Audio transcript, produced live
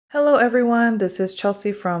Hello everyone, this is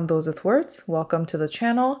Chelsea from Those with Words. Welcome to the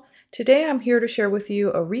channel. Today I'm here to share with you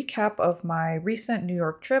a recap of my recent New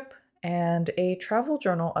York trip and a travel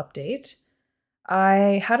journal update.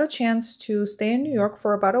 I had a chance to stay in New York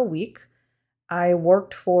for about a week. I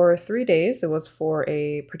worked for 3 days. It was for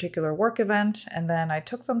a particular work event, and then I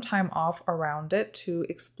took some time off around it to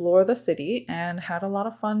explore the city and had a lot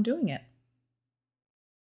of fun doing it.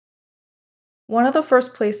 One of the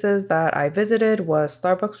first places that I visited was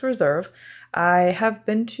Starbucks Reserve. I have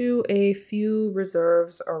been to a few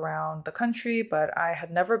reserves around the country, but I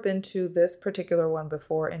had never been to this particular one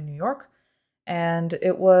before in New York. And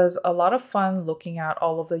it was a lot of fun looking at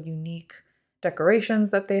all of the unique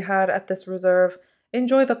decorations that they had at this reserve.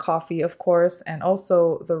 Enjoy the coffee, of course, and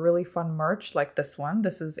also the really fun merch like this one.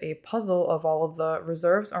 This is a puzzle of all of the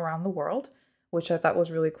reserves around the world, which I thought was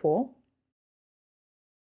really cool.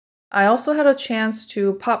 I also had a chance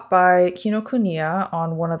to pop by Kinokuniya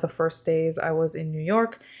on one of the first days I was in New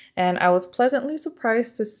York, and I was pleasantly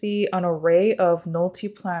surprised to see an array of Nolty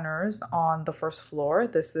planners on the first floor.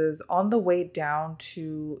 This is on the way down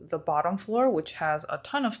to the bottom floor, which has a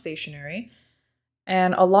ton of stationery.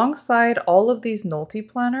 And alongside all of these Nolty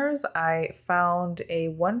planners, I found a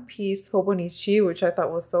one-piece Hobonichi, which I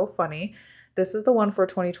thought was so funny. This is the one for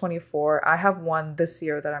 2024. I have one this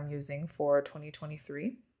year that I'm using for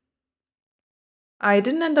 2023. I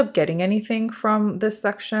didn't end up getting anything from this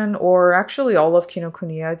section or actually all of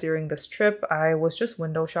Kinokuniya during this trip. I was just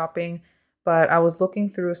window shopping, but I was looking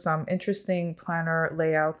through some interesting planner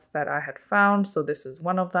layouts that I had found. So this is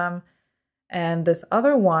one of them. And this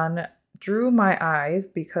other one drew my eyes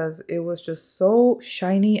because it was just so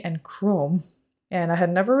shiny and chrome. And I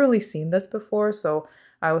had never really seen this before, so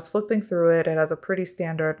I was flipping through it. It has a pretty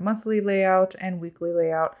standard monthly layout and weekly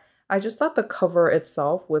layout. I just thought the cover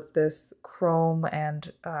itself with this chrome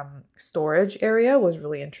and storage area was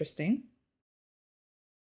really interesting.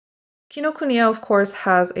 Kinokuniya, of course,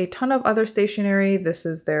 has a ton of other stationery. This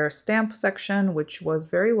is their stamp section, which was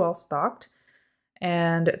very well stocked.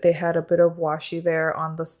 And they had a bit of washi there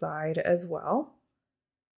on the side as well.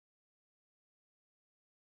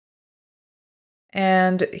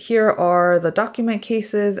 And here are the document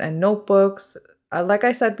cases and notebooks. Like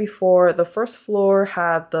I said before, the first floor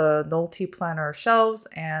had the Nolte planner shelves,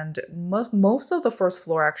 and most of the first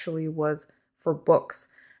floor actually was for books.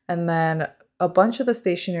 And then a bunch of the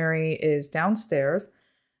stationery is downstairs.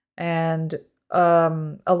 And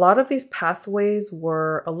a lot of these pathways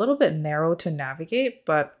were a little bit narrow to navigate,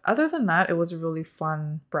 but other than that, it was a really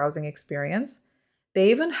fun browsing experience.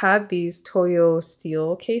 They even had these Toyo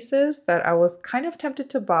steel cases that I was kind of tempted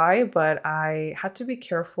to buy, but I had to be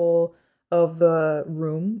careful of the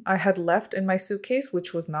room I had left in my suitcase,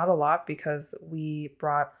 which was not a lot because we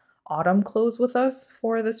brought autumn clothes with us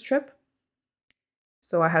for this trip.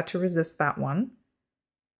 So I had to resist that one.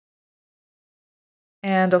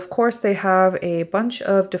 And of course, they have a bunch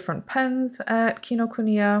of different pens at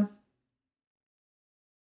Kinokuniya.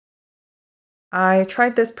 I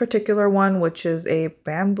tried this particular one, which is a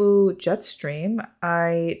bamboo jet stream.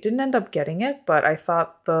 I didn't end up getting it, but I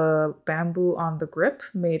thought the bamboo on the grip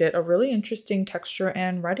made it a really interesting texture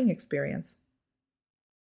and writing experience.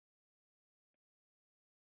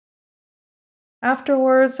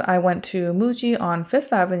 Afterwards, I went to Muji on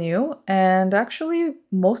Fifth Avenue, and actually,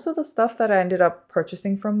 most of the stuff that I ended up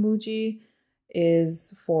purchasing from Muji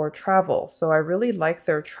is for travel. So I really like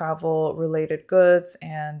their travel related goods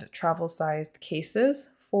and travel sized cases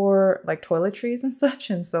for like toiletries and such.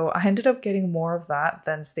 And so I ended up getting more of that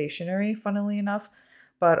than stationery, funnily enough.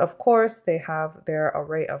 But of course, they have their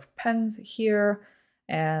array of pens here.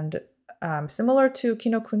 And similar to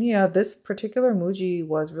Kinokuniya, this particular Muji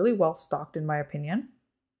was really well stocked in my opinion.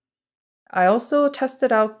 I also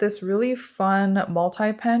tested out this really fun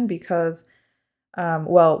multi-pen because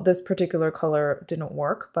well, this particular color didn't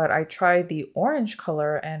work, but I tried the orange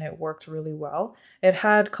color and it worked really well. It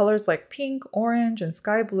had colors like pink, orange, and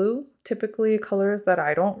sky blue, typically colors that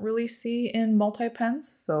I don't really see in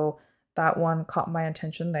multi-pens, so that one caught my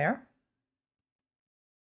attention there.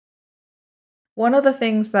 One of the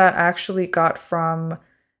things that I actually got from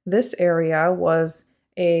this area was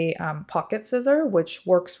a pocket scissor, which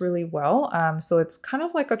works really well. So it's kind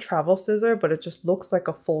of like a travel scissor, but it just looks like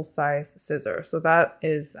a full-size scissor. So that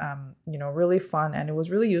is, really fun, and it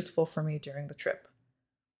was really useful for me during the trip.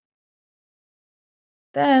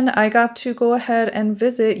 Then I got to go ahead and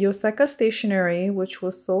visit Yoseka Stationery, which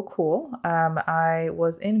was so cool. I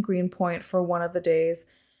was in Greenpoint for one of the days,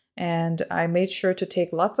 and I made sure to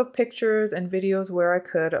take lots of pictures and videos where I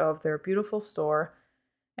could of their beautiful store.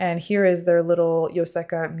 And here is their little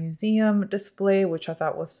Yoseka museum display, which I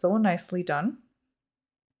thought was so nicely done.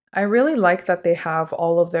 I really like that they have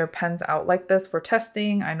all of their pens out like this for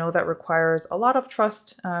testing. I know that requires a lot of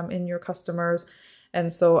trust in your customers.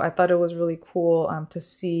 And so I thought it was really cool to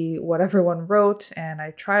see what everyone wrote. And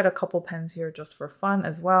I tried a couple pens here just for fun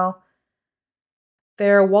as well.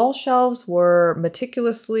 Their wall shelves were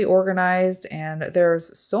meticulously organized, and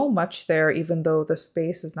there's so much there, even though the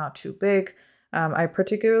space is not too big. I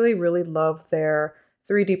particularly really love their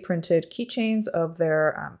 3D printed keychains of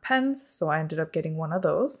their pens, so I ended up getting one of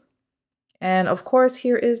those. And of course,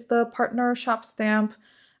 here is the partner shop stamp.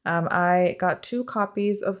 I got 2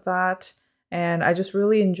 copies of that, and I just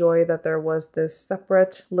really enjoy that there was this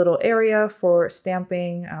separate little area for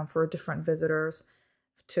stamping for different visitors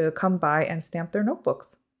to come by and stamp their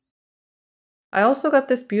notebooks. I also got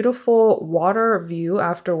this beautiful water view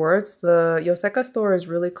afterwards. The Yoseka store is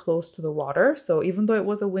really close to the water, so even though it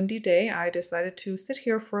was a windy day, I decided to sit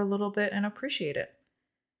here for a little bit and appreciate it.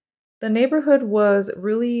 The neighborhood was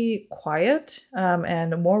really quiet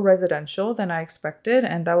and more residential than I expected,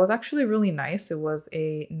 and that was actually really nice. It was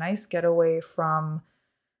a nice getaway from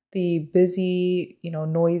the busy,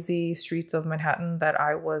 noisy streets of Manhattan that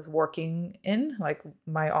I was working in. Like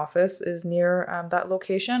my office is near that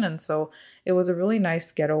location, and so it was a really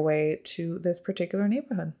nice getaway to this particular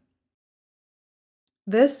neighborhood.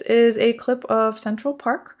 This is a clip of Central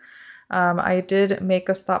Park. I did make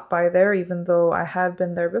a stop by there, even though I had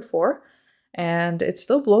been there before. And it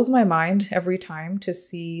still blows my mind every time to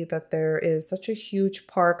see that there is such a huge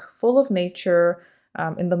park full of nature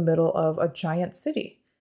in the middle of a giant city.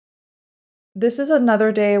 This is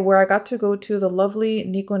another day where I got to go to the lovely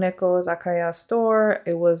Nikoneko Zakaya store.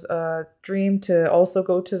 It was a dream to also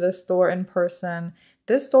go to this store in person.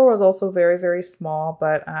 This store was also very, very small,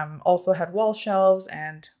 but also had wall shelves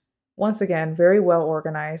and once again, very well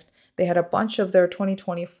organized. They had a bunch of their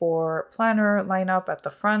 2024 planner lineup at the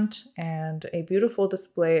front and a beautiful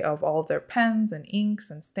display of all of their pens and inks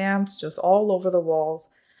and stamps just all over the walls.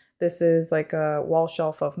 This is like a wall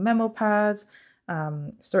shelf of memo pads,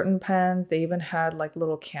 certain pens. They even had like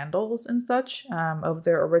little candles and such of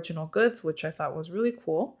their original goods, which I thought was really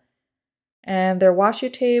cool. And their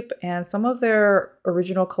washi tape and some of their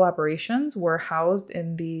original collaborations were housed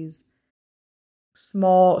in these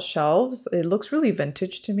small shelves. It looks really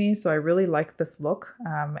vintage to me, so I really like this look.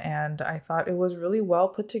 And I thought it was really well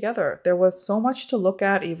put together. There was so much to look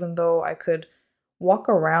at, even though I could walk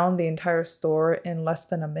around the entire store in less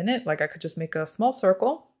than a minute. Like I could just make a small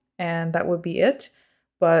circle and that would be it.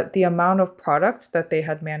 But the amount of product that they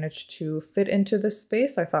had managed to fit into this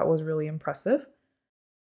space, I thought was really impressive.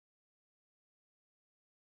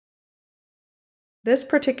 This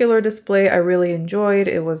particular display I really enjoyed.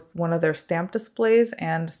 It was one of their stamp displays,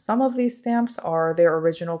 and some of these stamps are their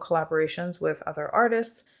original collaborations with other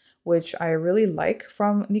artists, which I really like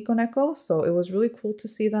from Nikoneko, so it was really cool to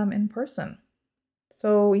see them in person.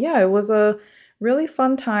 So yeah, it was a really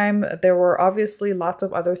fun time. There were obviously lots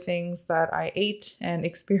of other things that I ate and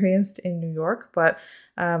experienced in New York, but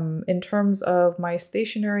in terms of my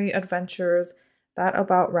stationery adventures, that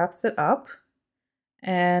about wraps it up.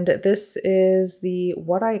 And this is the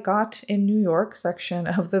what I got in New York section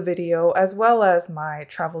of the video, as well as my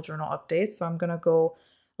travel journal updates. So I'm going to go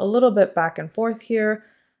a little bit back and forth here.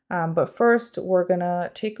 But first, we're going to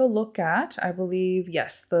take a look at, I believe,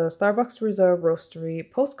 yes, the Starbucks Reserve Roastery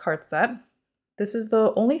postcard set. This is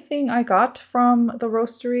the only thing I got from the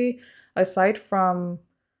roastery, aside from,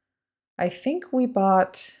 I think we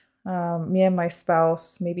bought, me and my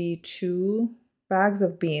spouse, maybe 2 bags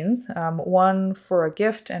of beans, one for a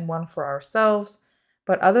gift and one for ourselves.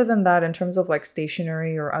 But other than that, in terms of like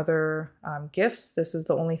stationery or other gifts, this is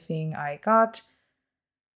the only thing I got.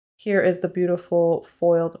 Here is the beautiful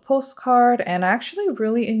foiled postcard, and I actually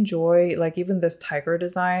really enjoy like even this tiger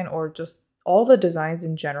design or just all the designs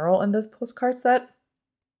in general in this postcard set.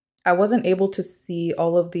 I wasn't able to see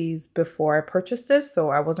all of these before I purchased this,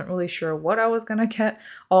 so I wasn't really sure what I was gonna get.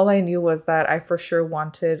 All I knew was that I for sure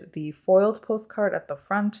wanted the foiled postcard at the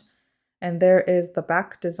front, and there is the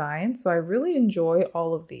back design, so I really enjoy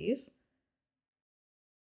all of these.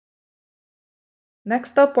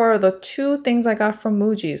 Next up are the 2 things I got from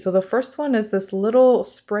Muji. So the first one is this little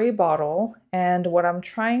spray bottle, and what I'm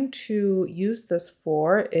trying to use this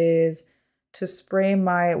for is to spray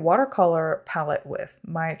my watercolor palette with,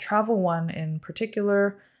 my travel one in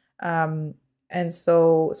particular. And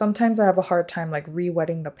so sometimes I have a hard time like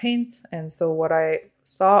re-wetting the paints. And so what I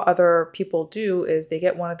saw other people do is they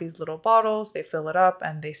get one of these little bottles, they fill it up,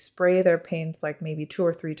 and they spray their paints like maybe 2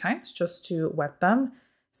 or 3 times just to wet them.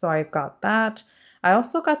 So I got that. I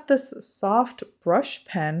also got this soft brush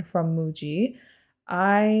pen from Muji.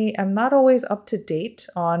 I am not always up to date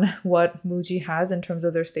on what Muji has in terms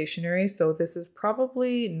of their stationery, so this is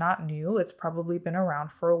probably not new. It's probably been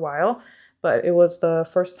around for a while, but it was the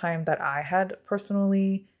first time that I had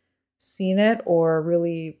personally seen it or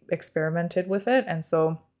really experimented with it. And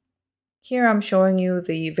so here I'm showing you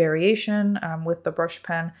the variation with the brush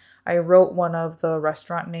pen. I wrote one of the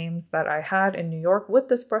restaurant names that I had in New York with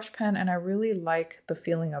this brush pen, and I really like the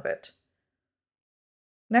feeling of it.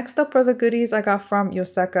 Next up are the goodies I got from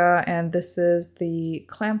Yoseka, and this is the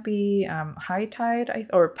Clampy High Tide,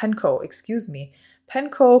 or Penco, excuse me,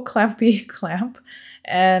 Penco Clampy Clamp.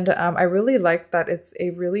 And I really like that it's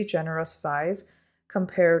a really generous size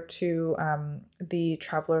compared to the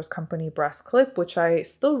Traveler's Company brass clip, which I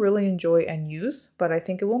still really enjoy and use, but I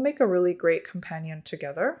think it will make a really great companion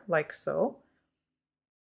together, like so.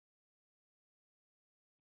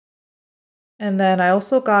 And then I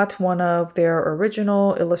also got one of their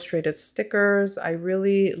original illustrated stickers. I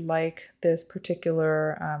really like this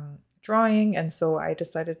particular drawing, and so I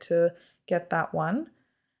decided to get that one.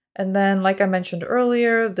 And then, like I mentioned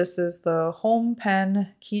earlier, this is the home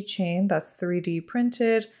pen keychain that's 3D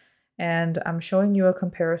printed. And I'm showing you a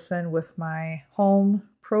comparison with my home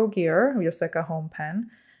Pro Gear Yoseka home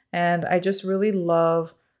pen. And I just really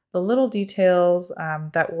love the little details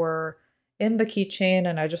that were in the keychain.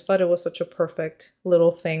 And I just thought it was such a perfect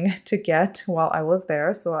little thing to get while I was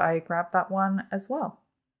there. So I grabbed that one as well.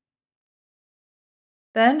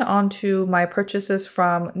 Then on to my purchases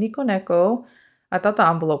from Nico Neko. I thought the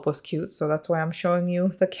envelope was cute, so that's why I'm showing you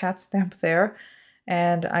the cat stamp there.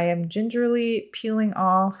 And I am gingerly peeling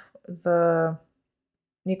off the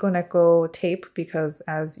Nico Neko tape because,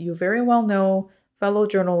 as you very well know, fellow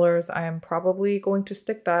journalers, I am probably going to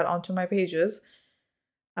stick that onto my pages.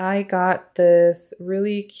 I got this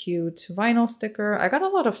really cute vinyl sticker. I got a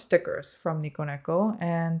lot of stickers from Nico Neko,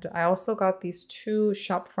 and I also got these two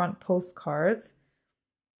shopfront postcards.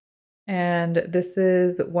 And this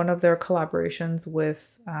is one of their collaborations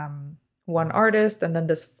with one artist. And then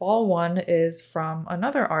this fall one is from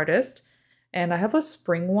another artist. And I have a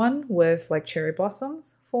spring one with like cherry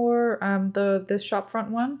blossoms for this shopfront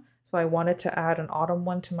one. So I wanted to add an autumn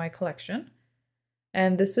one to my collection.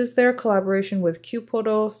 And this is their collaboration with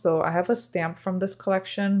Cupodo. So I have a stamp from this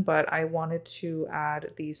collection, but I wanted to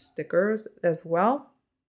add these stickers as well.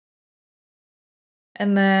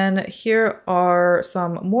 And then here are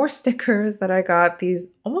some more stickers that I got. These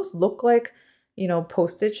almost look like,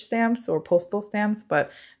 postage stamps or postal stamps, but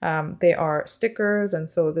they are stickers. And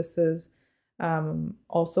so this is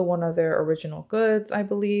also one of their original goods, I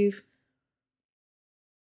believe.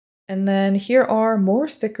 And then here are more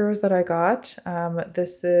stickers that I got.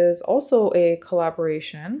 This is also a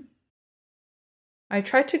collaboration. I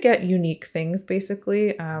tried to get unique things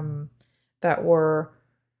basically that were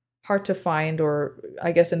hard to find, or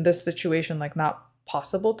I guess in this situation, like not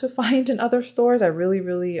possible to find in other stores. I really,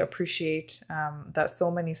 really appreciate that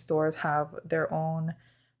so many stores have their own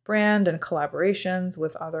brand and collaborations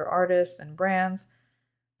with other artists and brands.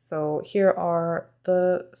 So here are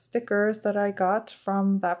the stickers that I got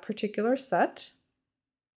from that particular set.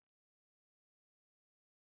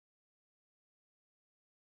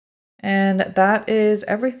 And that is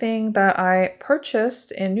everything that I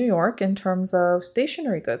purchased in New York in terms of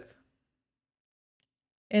stationery goods.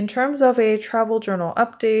 In terms of a travel journal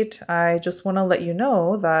update, I just want to let you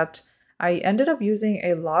know that I ended up using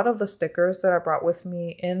a lot of the stickers that I brought with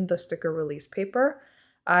me in the sticker release paper.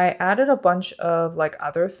 I added a bunch of like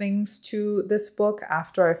other things to this book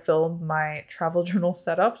after I filmed my travel journal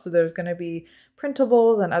setup. So there's going to be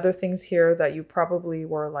printables and other things here that you probably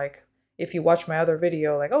were like, if you watch my other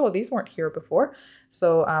video, like, oh, these weren't here before.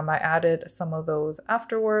 So I added some of those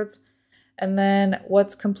afterwards. And then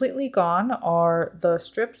what's completely gone are the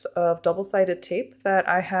strips of double-sided tape that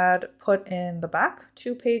I had put in the back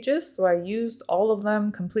 2 pages. So I used all of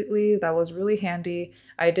them completely. That was really handy.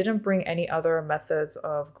 I didn't bring any other methods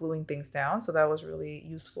of gluing things down, so that was really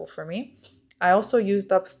useful for me. I also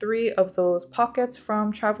used up 3 of those pockets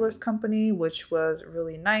from Traveler's Company, which was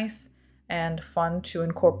really nice and fun to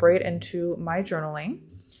incorporate into my journaling.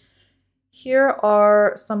 Here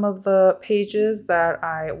are some of the pages that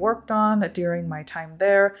I worked on during my time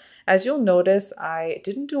there. As you'll notice, I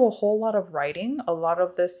didn't do a whole lot of writing. A lot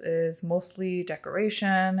of this is mostly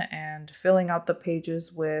decoration and filling out the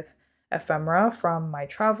pages with ephemera from my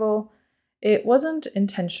travel. It wasn't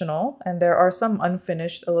intentional, and there are some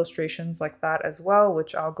unfinished illustrations like that as well,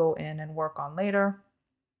 which I'll go in and work on later.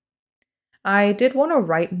 I did want to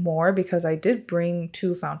write more because I did bring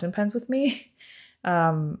 2 fountain pens with me.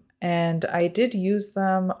 And I did use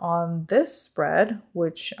them on this spread,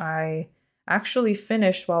 which I actually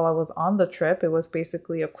finished while I was on the trip. It was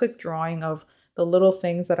basically a quick drawing of the little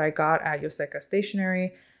things that I got at Yoseka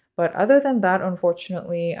Stationery. But other than that,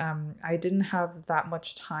 unfortunately, I didn't have that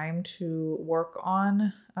much time to work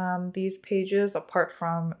on these pages apart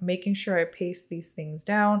from making sure I paste these things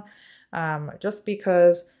down, just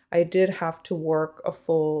because I did have to work a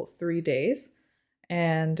full 3 days.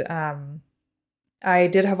 And I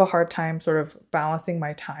did have a hard time sort of balancing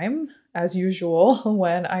my time as usual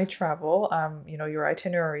when I travel. Your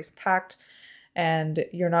itinerary is packed and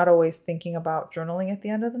you're not always thinking about journaling at the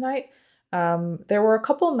end of the night. There were a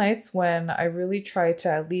couple nights when I really tried to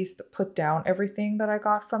at least put down everything that I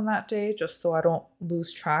got from that day, just so I don't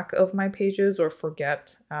lose track of my pages or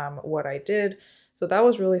forget what I did. So that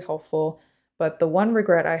was really helpful. But the one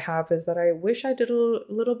regret I have is that I wish I did a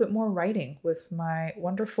little bit more writing with my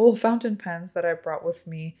wonderful fountain pens that I brought with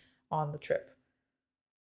me on the trip.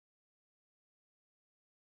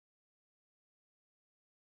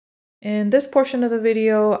 In this portion of the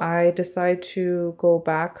video, I decide to go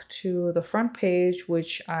back to the front page,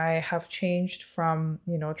 which I have changed from,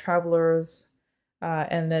 travelers,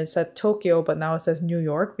 and it said Tokyo, but now it says New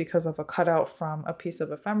York because of a cutout from a piece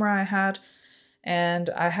of ephemera I had. And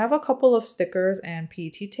I have a couple of stickers and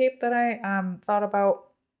PET tape that I thought about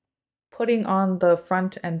putting on the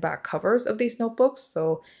front and back covers of these notebooks.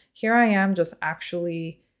 So here I am just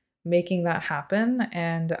actually making that happen.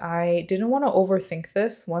 And I didn't want to overthink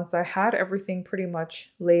this. Once I had everything pretty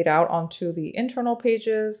much laid out onto the internal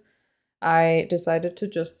pages, I decided to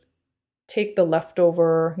just take the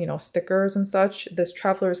leftover, stickers and such. This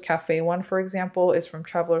Traveler's Cafe one, for example, is from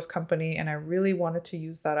Traveler's Company, and I really wanted to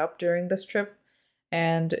use that up during this trip.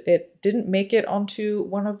 And it didn't make it onto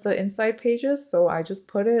one of the inside pages, so I just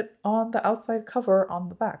put it on the outside cover on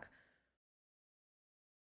the back.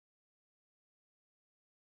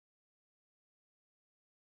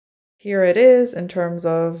 Here it is in terms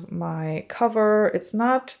of my cover. It's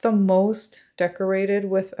not the most decorated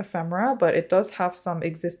with ephemera, but it does have some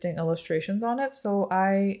existing illustrations on it, so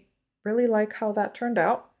I really like how that turned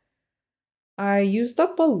out. I used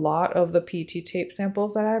up a lot of the PT tape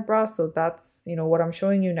samples that I brought, so that's, what I'm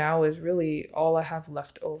showing you now is really all I have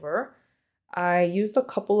left over. I used a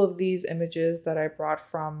couple of these images that I brought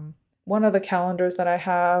from one of the calendars that I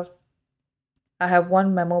have. I have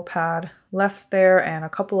one memo pad left there and a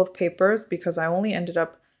couple of papers because I only ended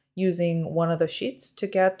up using one of the sheets to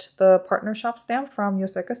get the partner shop stamp from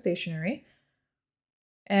Yoseka Stationery.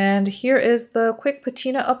 And here is the quick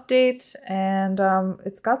patina update, and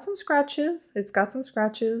it's got some scratches.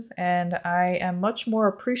 And I am much more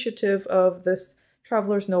appreciative of this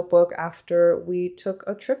traveler's notebook after we took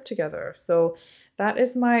a trip together. So that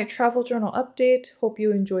is my travel journal update. Hope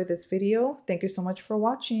you enjoyed this video. Thank you so much for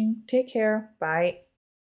watching. Take care. Bye.